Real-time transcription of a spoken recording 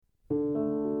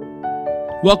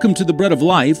Welcome to the Bread of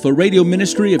Life, a radio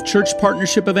ministry of Church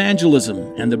Partnership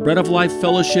Evangelism and the Bread of Life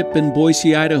Fellowship in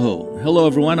Boise, Idaho. Hello,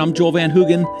 everyone. I'm Joel Van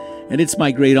Hoogen, and it's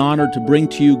my great honor to bring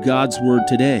to you God's Word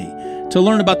today, to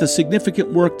learn about the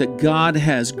significant work that God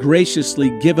has graciously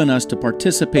given us to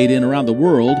participate in around the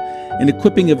world in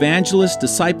equipping evangelists,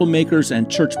 disciple makers, and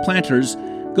church planters.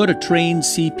 Go to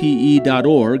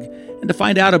traincpe.org, and to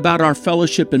find out about our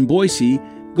fellowship in Boise,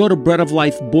 go to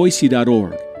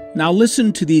breadoflifeboise.org. Now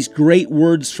listen to these great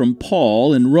words from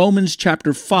Paul in Romans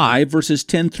chapter 5, verses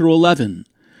 10 through 11.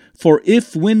 For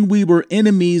if when we were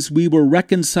enemies we were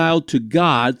reconciled to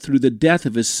God through the death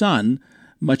of his Son,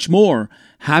 much more,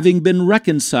 having been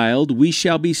reconciled, we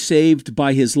shall be saved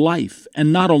by his life.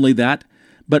 And not only that,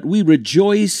 but we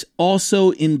rejoice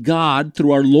also in God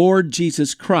through our Lord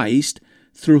Jesus Christ,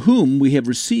 through whom we have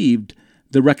received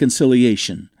the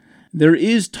reconciliation. There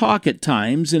is talk at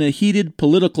times in a heated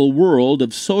political world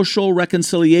of social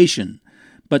reconciliation,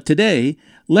 but today,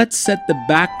 let's set the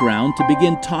background to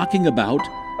begin talking about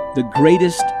the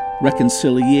greatest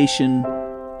reconciliation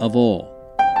of all.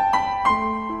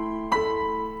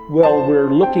 Well,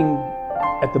 we're looking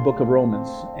at the book of Romans,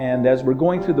 and as we're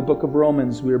going through the book of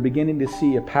Romans, we're beginning to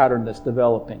see a pattern that's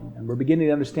developing, and we're beginning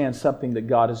to understand something that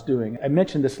God is doing. I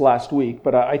mentioned this last week,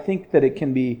 but I think that it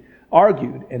can be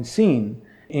argued and seen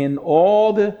in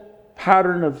all the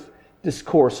pattern of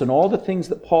discourse and all the things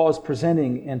that Paul is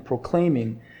presenting and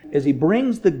proclaiming, as he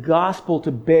brings the gospel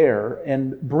to bear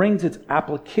and brings its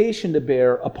application to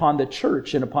bear upon the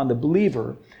church and upon the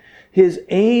believer, his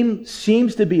aim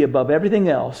seems to be, above everything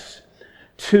else,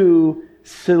 to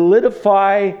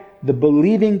solidify the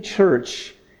believing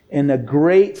church in a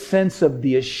great sense of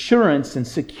the assurance and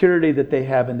security that they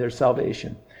have in their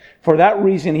salvation. For that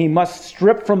reason, he must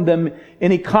strip from them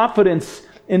any confidence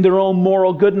in their own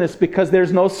moral goodness, because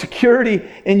there's no security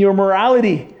in your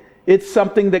morality. It's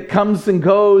something that comes and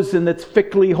goes and that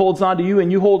fickly holds on to you, and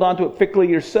you hold on to it fickly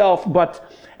yourself.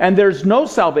 And there's no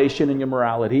salvation in your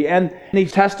morality. And he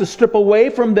has to strip away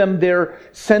from them their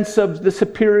sense of the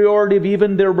superiority of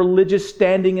even their religious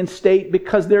standing and state,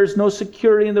 because there's no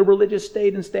security in their religious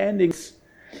state and standings.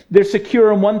 They're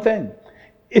secure in one thing.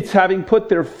 It's having put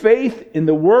their faith in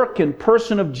the work and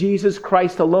person of Jesus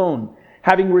Christ alone,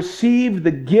 having received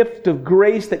the gift of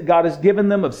grace that God has given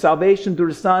them of salvation through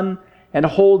His Son, and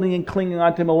holding and clinging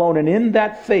on to Him alone. And in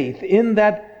that faith, in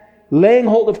that laying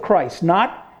hold of Christ,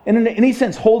 not in any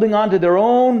sense holding on to their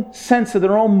own sense of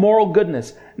their own moral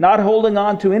goodness, not holding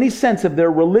on to any sense of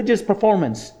their religious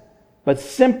performance, but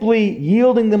simply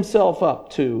yielding themselves up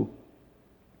to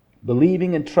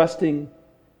believing and trusting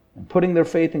and putting their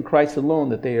faith in Christ alone,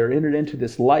 that they are entered into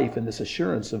this life and this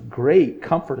assurance of great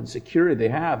comfort and security they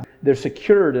have. They're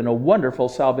secured in a wonderful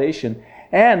salvation.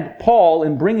 And Paul,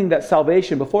 in bringing that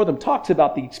salvation before them, talks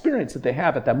about the experience that they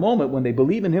have at that moment when they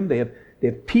believe in Him. They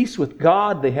have peace with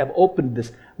God. They have opened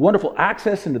this wonderful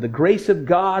access into the grace of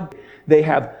God. They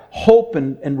have hope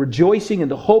and rejoicing in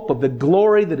the hope of the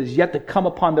glory that is yet to come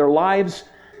upon their lives.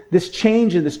 This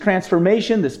change and this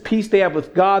transformation, this peace they have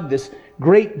with God, this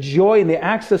great joy in the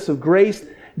access of grace,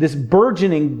 this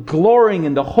burgeoning, glorying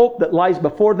in the hope that lies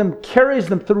before them, carries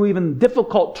them through even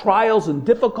difficult trials and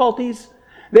difficulties.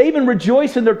 They even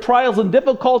rejoice in their trials and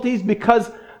difficulties,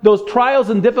 because those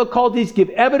trials and difficulties give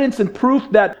evidence and proof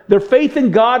that their faith in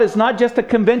God is not just a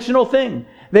conventional thing.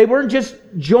 They weren't just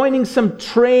joining some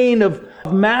train of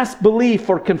mass belief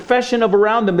or confession of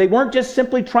around them. They weren't just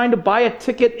simply trying to buy a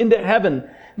ticket into heaven.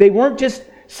 They weren't just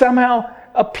somehow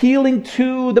appealing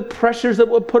to the pressures that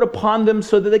were put upon them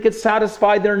so that they could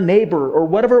satisfy their neighbor or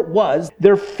whatever it was.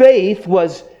 Their faith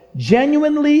was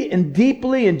genuinely and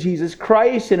deeply in Jesus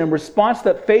Christ, and in response to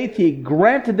that faith, He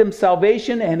granted them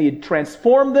salvation and He had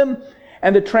transformed them.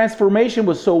 And the transformation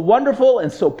was so wonderful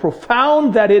and so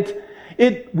profound that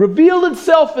it revealed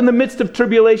itself in the midst of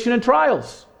tribulation and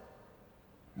trials.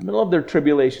 In the middle of their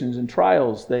tribulations and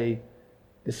trials, they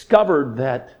discovered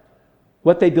that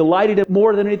what they delighted in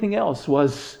more than anything else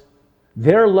was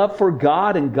their love for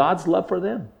God and God's love for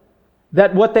them.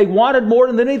 That what they wanted more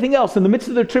than anything else in the midst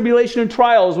of their tribulation and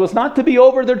trials was not to be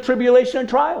over their tribulation and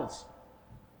trials.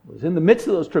 It was in the midst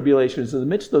of those tribulations, in the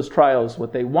midst of those trials,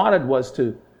 what they wanted was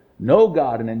to know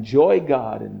God and enjoy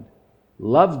God and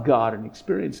love God and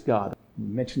experience God. We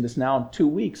mentioned this now in 2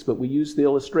 weeks, but we used the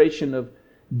illustration of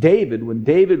David, when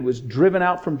David was driven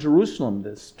out from Jerusalem,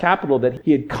 this capital that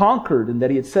he had conquered and that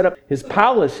he had set up his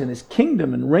palace and his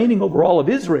kingdom and reigning over all of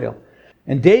Israel.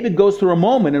 And David goes through a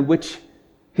moment in which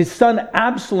his son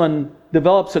Absalom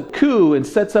develops a coup and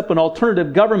sets up an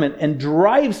alternative government and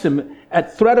drives him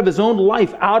at threat of his own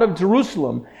life out of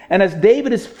Jerusalem. And as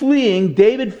David is fleeing,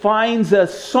 David finds a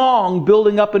song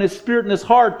building up in his spirit and his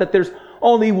heart that there's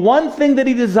only one thing that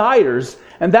he desires,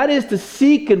 and that is to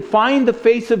seek and find the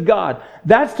face of God.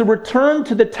 That's to return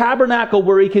to the tabernacle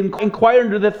where he can inquire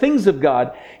into the things of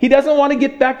God. He doesn't want to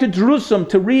get back to Jerusalem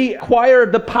to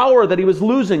reacquire the power that he was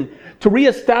losing, to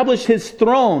reestablish his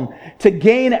throne, to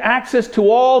gain access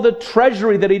to all the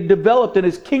treasury that he developed in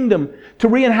his kingdom, to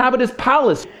re-inhabit his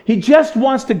palace. He just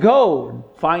wants to go and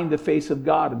find the face of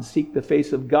God and seek the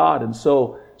face of God. And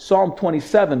so Psalm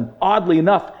 27, oddly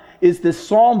enough, is this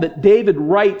psalm that David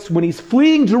writes when he's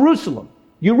fleeing Jerusalem.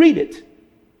 You read it,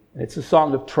 and it's a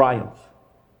song of triumph.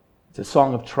 It's a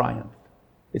song of triumph.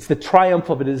 It's the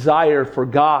triumph of a desire for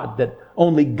God that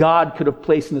only God could have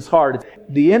placed in his heart.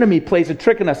 The enemy plays a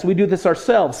trick on us. We do this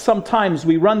ourselves. Sometimes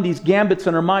we run these gambits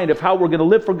in our mind of how we're going to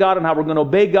live for God and how we're going to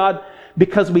obey God,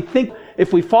 because we think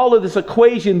if we follow this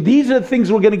equation, these are the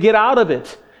things we're going to get out of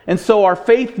it. And so our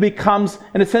faith becomes,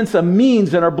 in a sense, a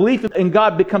means, and our belief in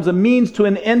God becomes a means to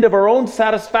an end of our own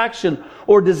satisfaction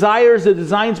or desires or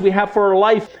designs we have for our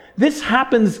life. This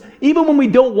happens even when we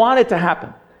don't want it to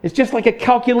happen. It's just like a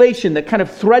calculation that kind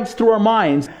of threads through our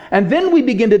minds. And then we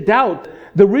begin to doubt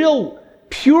the real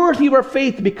purity of our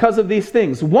faith because of these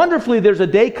things. Wonderfully, there's a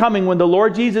day coming when the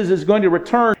Lord Jesus is going to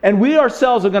return, and we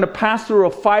ourselves are going to pass through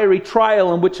a fiery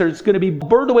trial in which there's going to be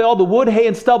burned away all the wood, hay,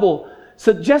 and stubble.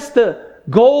 So just the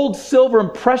gold, silver,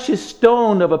 and precious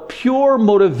stone of a pure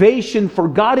motivation for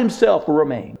God himself will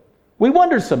remain. We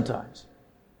wonder sometimes,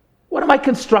 what am I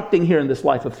constructing here in this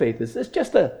life of faith? Is this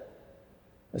just a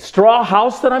straw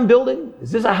house that I'm building?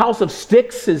 Is this a house of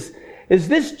sticks? Is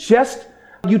this just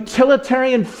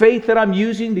utilitarian faith that I'm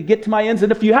using to get to my ends?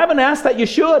 And if you haven't asked that, you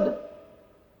should.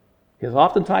 Because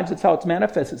oftentimes it's how it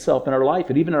manifests itself in our life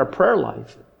and even in our prayer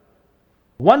life.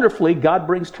 Wonderfully, God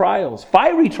brings trials,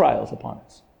 fiery trials upon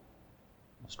us.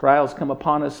 Those trials come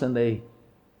upon us and they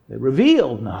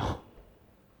reveal,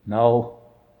 no.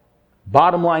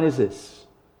 Bottom line is this.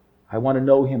 I want to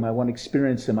know him. I want to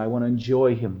experience him. I want to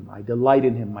enjoy him. I delight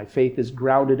in him. My faith is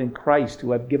grounded in Christ,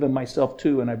 who I've given myself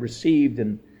to and I've received,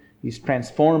 and he's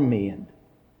transformed me. And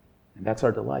that's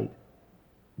our delight.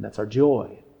 And that's our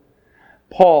joy.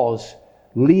 Paul's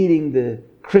leading the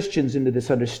Christians into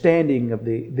this understanding of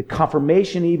the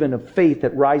confirmation even of faith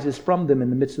that rises from them in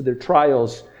the midst of their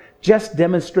trials, just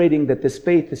demonstrating that this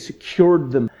faith has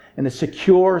secured them in a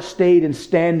secure state and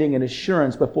standing and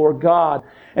assurance before God.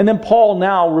 And then Paul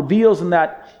now reveals in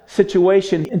that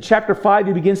situation, in chapter 5,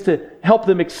 he begins to help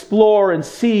them explore and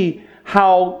see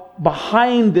how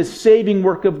behind this saving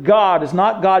work of God is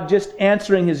not God just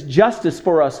answering his justice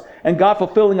for us and God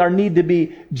fulfilling our need to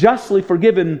be justly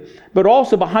forgiven, but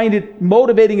also behind it,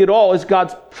 motivating it all, is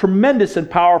God's tremendous and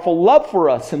powerful love for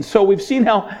us. And so we've seen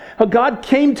how God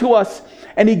came to us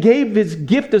and he gave his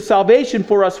gift of salvation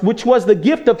for us, which was the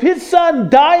gift of his Son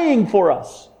dying for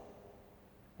us.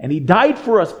 And he died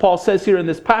for us, Paul says here in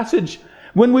this passage,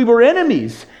 when we were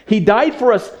enemies. He died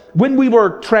for us when we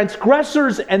were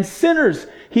transgressors and sinners.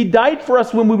 He died for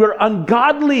us when we were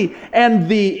ungodly and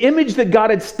the image that God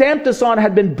had stamped us on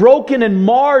had been broken and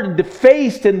marred and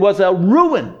defaced and was a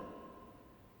ruin.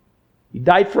 He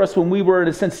died for us when we were, in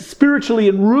a sense, spiritually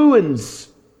in ruins.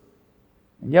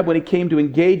 And yet when he came to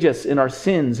engage us in our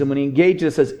sins, and when he engaged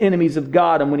us as enemies of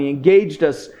God, and when he engaged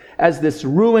us as this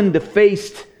ruined,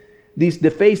 defaced, these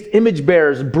defaced image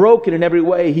bearers, broken in every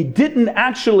way, he didn't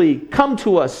actually come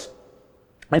to us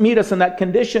and meet us in that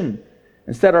condition.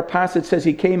 Instead, our passage says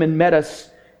he came and met us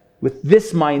with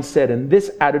this mindset and this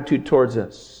attitude towards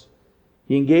us.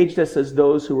 He engaged us as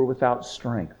those who were without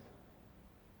strength,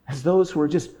 as those who were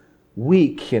just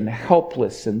weak and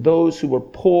helpless, and those who were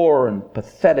poor and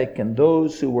pathetic, and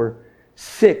those who were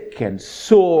sick and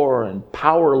sore and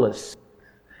powerless.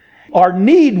 Our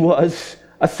need was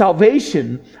a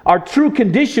salvation. Our true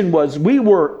condition was we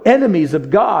were enemies of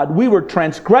God. We were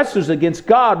transgressors against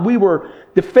God. We were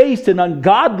defaced and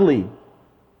ungodly.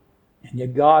 And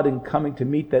yet God, in coming to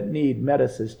meet that need, met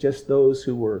us as just those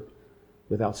who were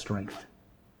without strength,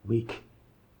 weak.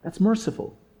 That's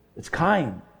merciful. It's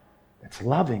kind. That's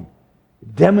loving.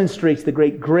 It demonstrates the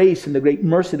great grace and the great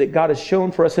mercy that God has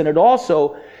shown for us. And it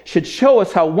also should show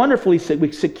us how wonderfully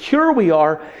secure we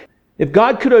are. If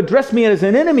God could have addressed me as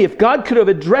an enemy, if God could have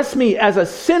addressed me as a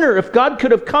sinner, if God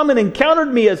could have come and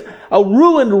encountered me as a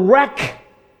ruined wreck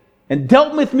and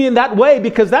dealt with me in that way,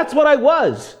 because that's what I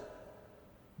was.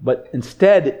 But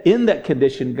instead, in that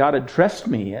condition, God addressed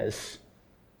me as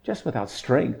just without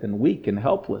strength and weak and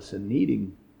helpless and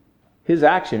needing his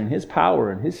action and his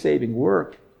power and his saving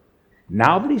work.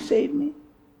 Now that he's saved me,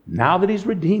 now that he's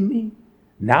redeemed me,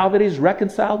 now that he's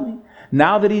reconciled me,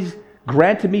 now that he's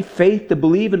granted me faith to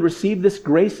believe and receive this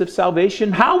grace of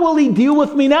salvation. How will he deal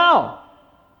with me now?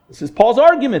 This is Paul's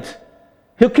argument.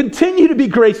 He'll continue to be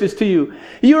gracious to you.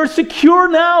 You are secure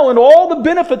now in all the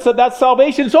benefits of that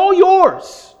salvation. It's all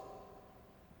yours.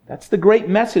 That's the great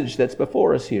message that's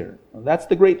before us here. That's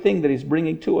the great thing that he's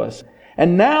bringing to us.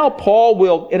 And now Paul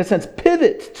will, in a sense,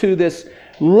 pivot to this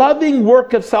loving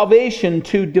work of salvation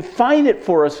to define it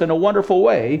for us in a wonderful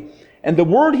way. And the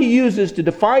word he uses to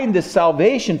define this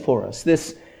salvation for us,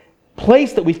 this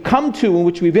place that we've come to in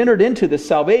which we've entered into this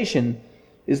salvation,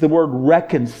 is the word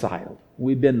reconciled.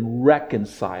 We've been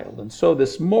reconciled. And so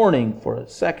this morning, for a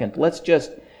second, let's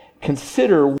just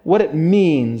consider what it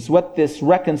means, what this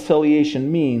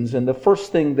reconciliation means. And the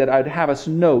first thing that I'd have us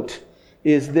note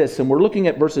is this. And we're looking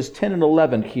at verses 10 and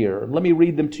 11 here. Let me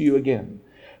read them to you again.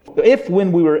 If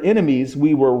when we were enemies,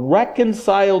 we were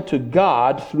reconciled to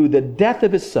God through the death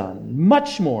of His Son,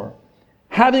 much more,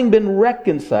 having been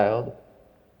reconciled,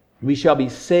 we shall be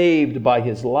saved by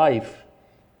His life.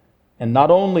 And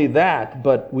not only that,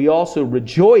 but we also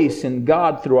rejoice in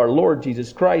God through our Lord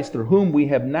Jesus Christ, through whom we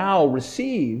have now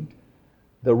received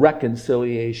the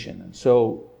reconciliation. And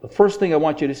so the first thing I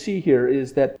want you to see here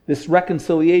is that this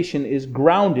reconciliation is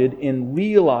grounded in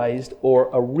realized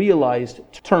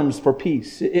terms for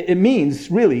peace. It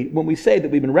means, really, when we say that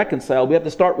we've been reconciled, we have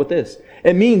to start with this.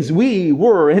 It means we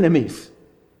were enemies.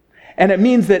 And it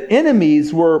means that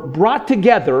enemies were brought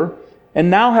together and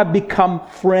now have become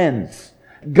friends.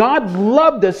 God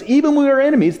loved us even when we were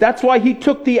enemies. That's why He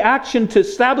took the action to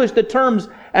establish the terms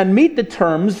and meet the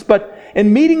terms. But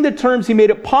in meeting the terms, He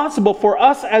made it possible for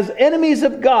us as enemies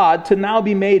of God to now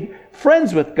be made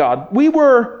friends with God. We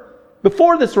were,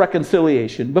 before this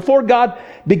reconciliation, before God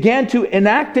began to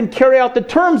enact and carry out the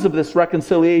terms of this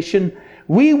reconciliation,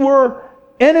 we were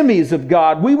enemies of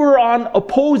God. We were on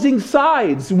opposing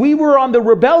sides. We were on the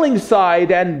rebelling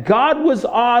side, and God was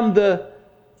on the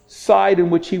side in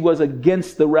which He was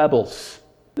against the rebels.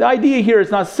 The idea here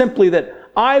is not simply that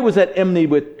I was at enmity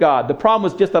with God. The problem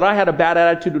was just that I had a bad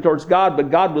attitude towards God, but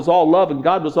God was all love and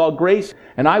God was all grace,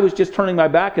 and I was just turning my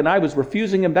back and I was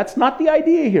refusing Him. That's not the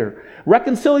idea here.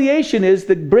 Reconciliation is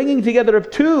the bringing together of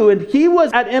two, and He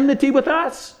was at enmity with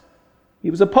us.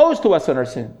 He was opposed to us in our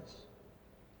sins.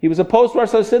 He was opposed to our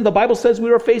sin. The Bible says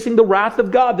we were facing the wrath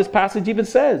of God. This passage even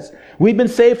says we've been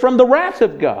saved from the wrath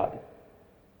of God.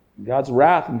 God's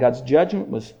wrath and God's judgment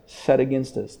was set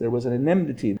against us. There was an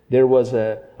enmity. There was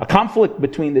a conflict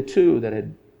between the two that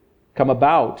had come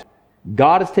about.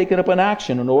 God has taken up an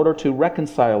action in order to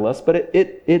reconcile us, but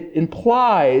it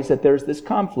implies that there's this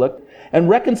conflict. And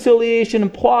reconciliation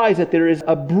implies that there is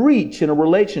a breach in a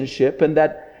relationship and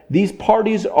that these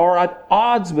parties are at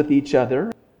odds with each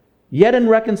other. Yet in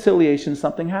reconciliation,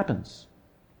 something happens.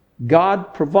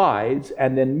 God provides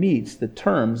and then meets the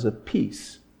terms of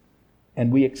peace. And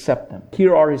we accept them.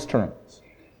 Here are His terms.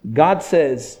 God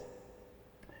says,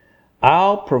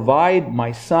 I'll provide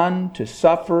my Son to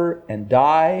suffer and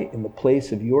die in the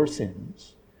place of your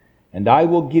sins, and I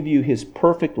will give you His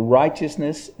perfect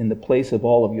righteousness in the place of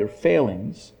all of your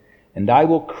failings, and I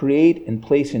will create and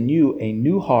place in you a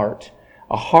new heart,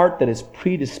 a heart that is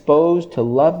predisposed to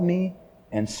love me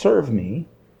and serve me,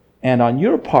 and on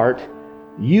your part,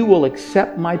 you will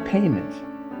accept my payment.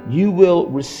 You will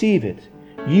receive it.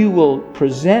 You will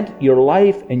present your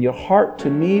life and your heart to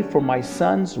me for my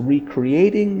Son's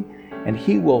recreating, and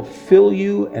He will fill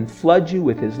you and flood you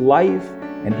with His life,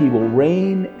 and He will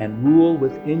reign and rule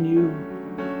within you,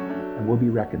 and we'll be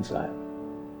reconciled.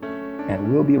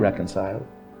 And we'll be reconciled.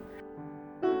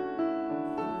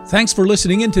 Thanks for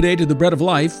listening in today to The Bread of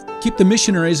Life. Keep the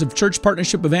missionaries of Church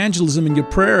Partnership Evangelism in your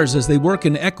prayers as they work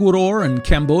in Ecuador and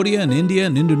Cambodia and India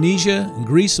and Indonesia and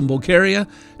Greece and Bulgaria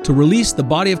to release the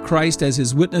body of Christ as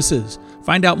His witnesses.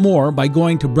 Find out more by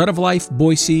going to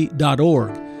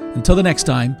breadoflifeboise.org. Until the next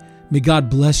time, may God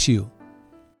bless you.